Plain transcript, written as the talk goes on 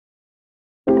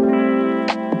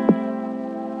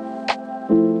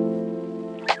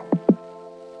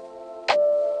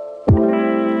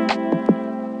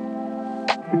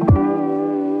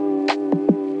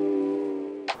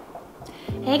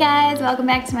Hey guys, welcome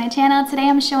back to my channel. Today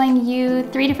I'm showing you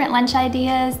 3 different lunch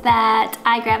ideas that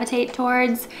I gravitate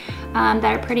towards that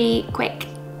are pretty quick,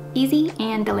 easy,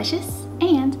 and delicious.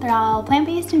 And they're all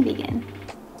plant-based and vegan,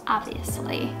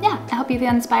 obviously. Yeah, I hope you feel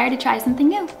inspired to try something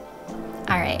new.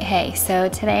 All right, hey, so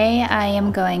today I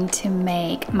am going to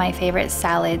make my favorite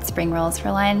salad spring rolls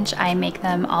for lunch. I make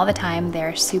them all the time.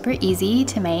 They're super easy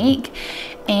to make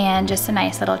and just a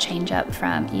nice little change up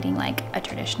from eating like a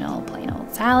traditional plain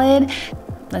old salad.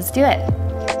 Let's do it.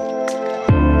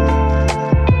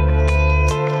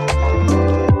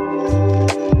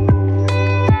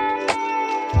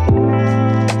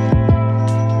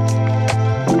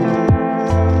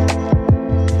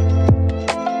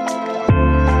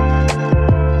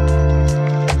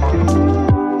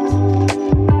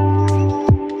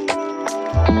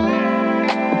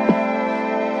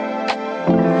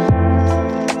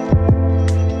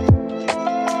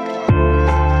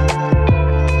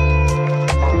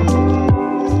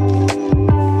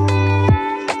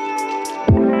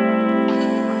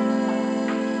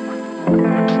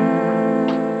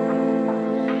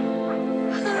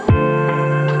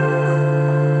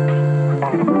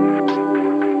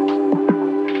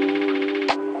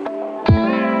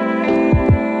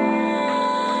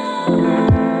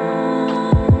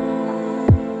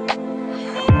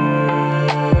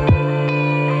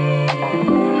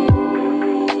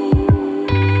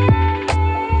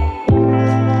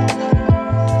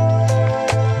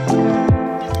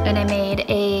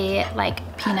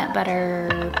 Peanut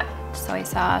butter, soy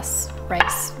sauce,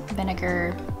 rice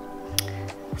vinegar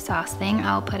sauce thing.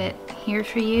 I'll put it here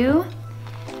for you.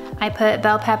 I put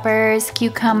bell peppers,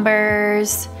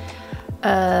 cucumbers,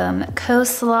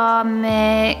 coleslaw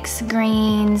mix,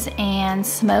 greens, and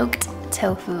smoked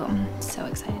tofu. I'm so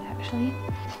excited actually.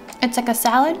 It's like a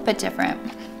salad, but different.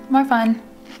 More fun.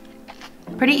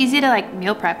 Pretty easy to like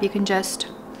meal prep. You can just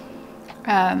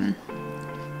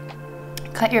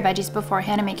cut your veggies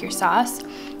beforehand and make your sauce,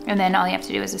 and then all you have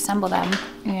to do is assemble them,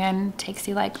 and it takes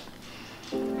you like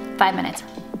 5 minutes.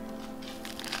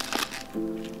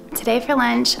 Today for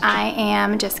lunch I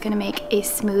am just gonna make a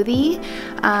smoothie.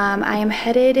 I am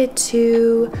headed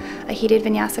to a heated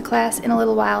vinyasa class in a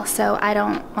little while, so I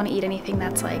don't want to eat anything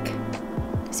that's like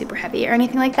super heavy or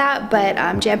anything like that, but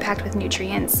jam-packed with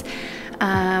nutrients.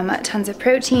 Tons of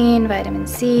protein, vitamin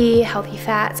C, healthy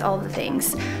fats, all the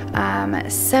things.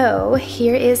 So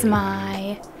here is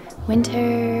my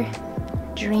winter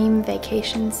dream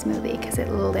vacation smoothie, because it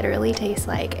literally tastes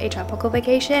like a tropical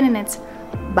vacation and it's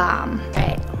bomb. All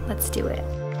right, let's do it.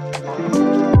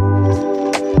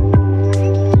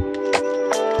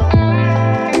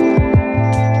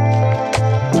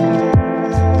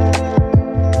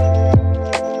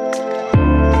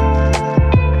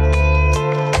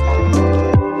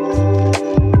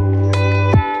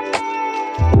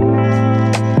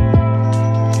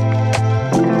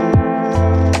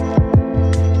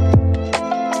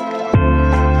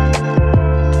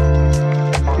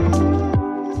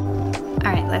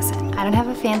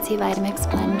 Fancy Vitamix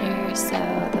blender, so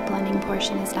the blending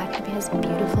portion is not going to be as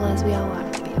beautiful as we all want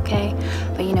it to be, okay?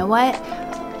 But you know what?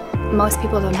 Most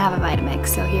people don't have a Vitamix,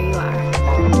 so here you are.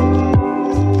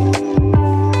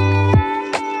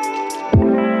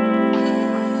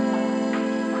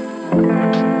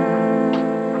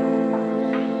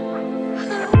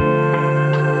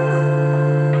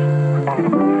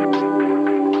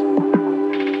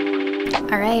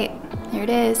 All right, here it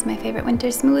is, my favorite winter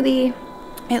smoothie.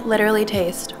 It literally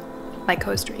tastes like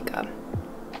Costa Rica.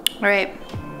 All right,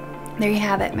 there you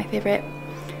have it, my favorite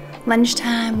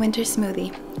lunchtime winter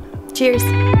smoothie. Cheers.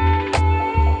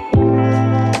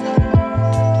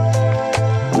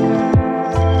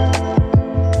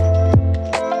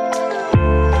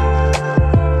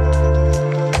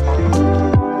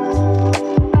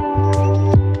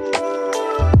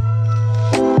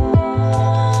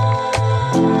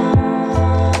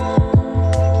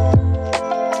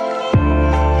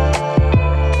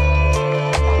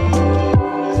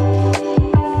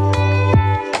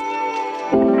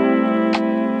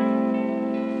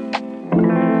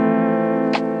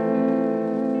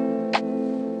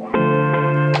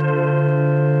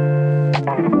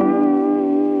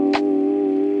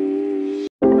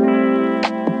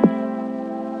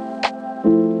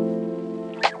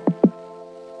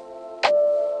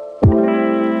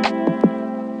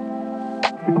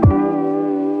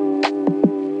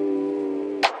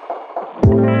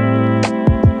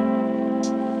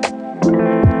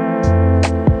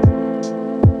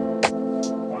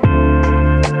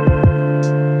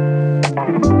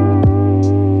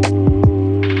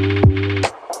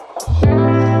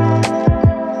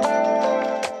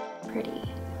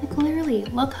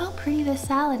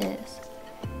 is.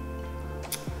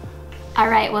 All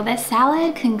right, well, this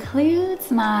salad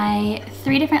concludes my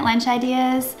 3 different lunch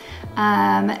ideas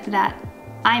that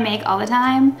I make all the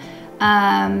time.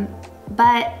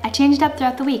 But I changed up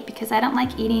throughout the week because I don't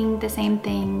like eating the same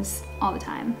things all the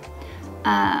time.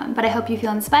 But I hope you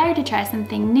feel inspired to try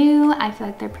something new. I feel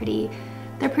like they're pretty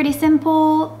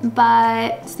simple,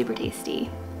 but super tasty.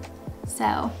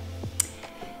 So,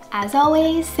 as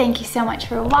always, thank you so much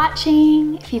for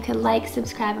watching. If you could like,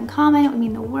 subscribe, and comment, it would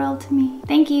mean the world to me.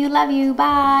 Thank you, love you,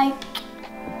 bye.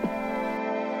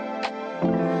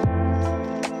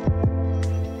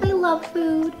 I love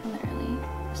food. I'm literally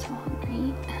so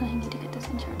hungry and I need to get this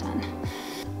intro done.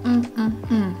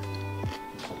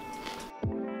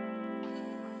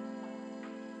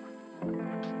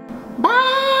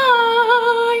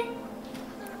 Bye!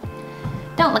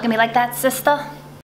 Don't look at me like that, sister.